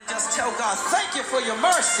tell God, thank you for your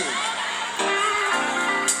mercy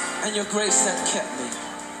and your grace that kept me.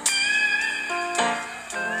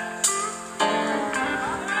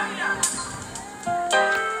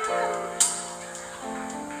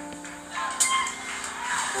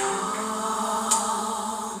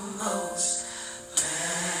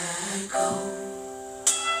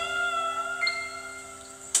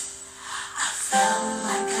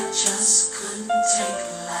 Just couldn't take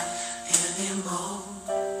life anymore.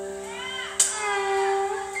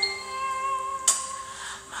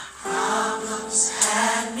 My problems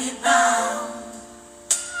had me bound.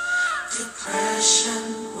 Depression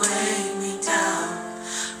weighed me down.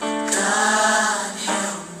 But God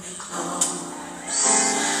held me close,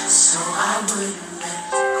 so I wouldn't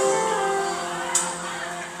let go.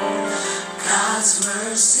 God's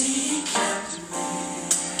mercy kept me.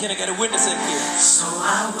 Can I get a witness in here? So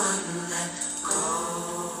I wouldn't let go.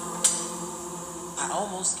 I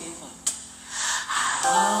almost gave up.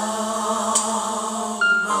 I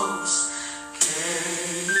almost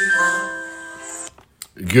gave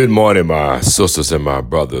up. Good morning, my sisters and my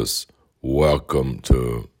brothers. Welcome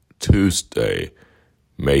to Tuesday,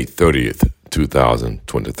 May 30th,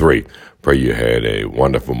 2023. Pray you had a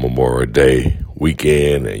wonderful Memorial Day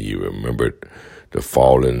weekend and you remembered the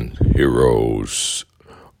fallen heroes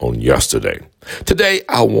on yesterday. Today,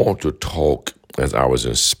 I want to talk, as I was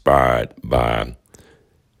inspired by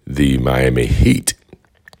the Miami Heat,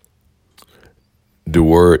 the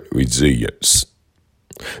word resilience.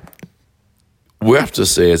 Webster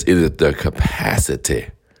says it is the capacity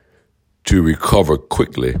to recover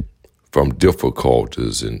quickly from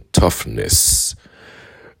difficulties and toughness.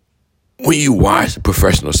 When you watch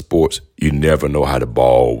professional sports, you never know how the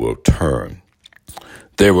ball will turn.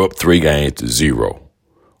 They were up 3-0.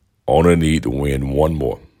 Only need to win one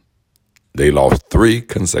more. They lost 3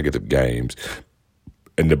 consecutive games,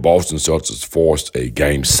 and the Boston Celtics forced a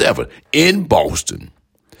Game 7 in Boston.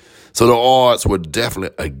 So the odds were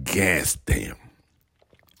definitely against them.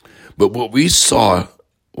 But what we saw,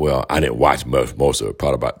 well, I didn't watch most of it,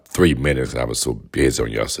 probably about 3 minutes. I was so busy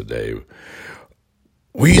on yesterday.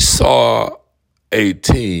 We saw a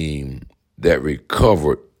team that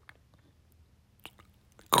recovered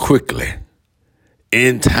quickly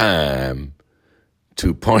in time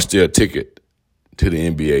to punch their ticket to the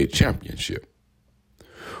NBA championship.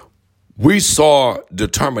 We saw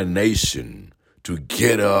determination to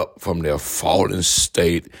get up from their fallen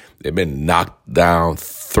state. They've been knocked down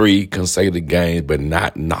 3 consecutive games, but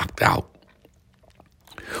not knocked out.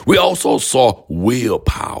 We also saw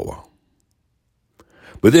willpower.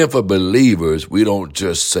 But then for believers, we don't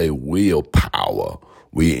just say willpower.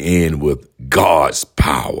 We end with God's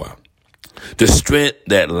power. The strength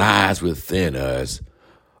that lies within us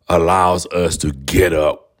allows us to get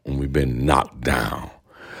up when we've been knocked down,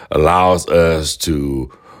 allows us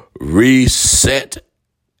to reset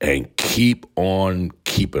and keep on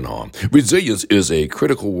keeping on. Resilience is a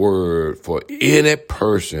critical word for any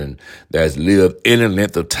person that's lived any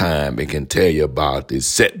length of time and can tell you about the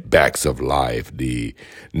setbacks of life, the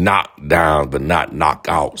knockdowns but not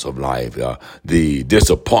knockouts of life, the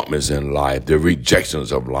disappointments in life, the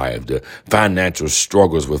rejections of life, the financial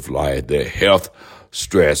struggles with life, the health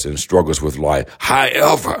stress and struggles with life.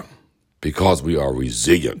 However, because we are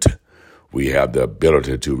resilient, we have the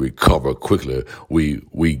ability to recover quickly.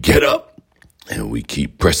 We get up and we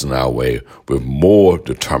keep pressing our way with more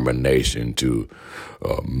determination to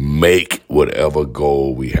make whatever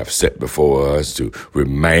goal we have set before us, to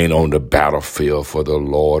remain on the battlefield for the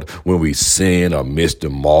Lord. When we sin or miss the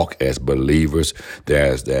mark as believers,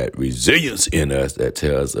 there's that resilience in us that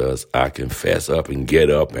tells us, I can fess up and get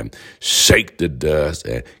up and shake the dust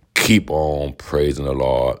and keep on praising the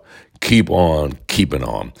Lord, keep on keeping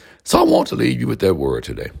on. So I want to leave you with that word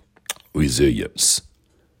today, resilience,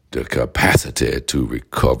 the capacity to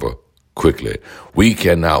recover quickly. We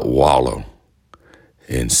cannot wallow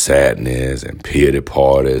in sadness and pity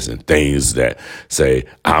parties and things that say,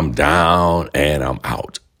 I'm down and I'm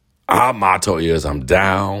out. Our motto is, I'm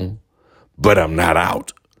down, but I'm not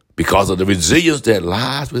out. Because of the resilience that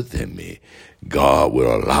lies within me, God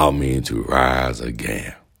will allow me to rise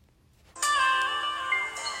again.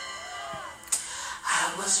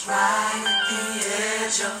 Right at the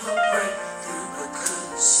edge of a breakthrough, but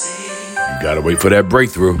couldn't see. You gotta wait for that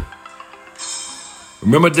breakthrough.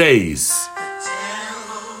 Remember days.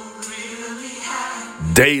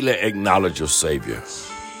 Daily acknowledge your Savior.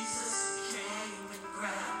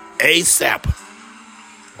 ASAP.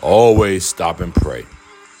 Always stop and pray.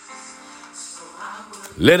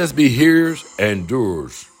 Let us be hearers and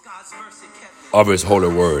doers of His holy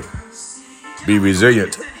word. Be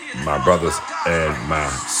resilient, my brothers as my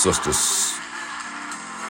sister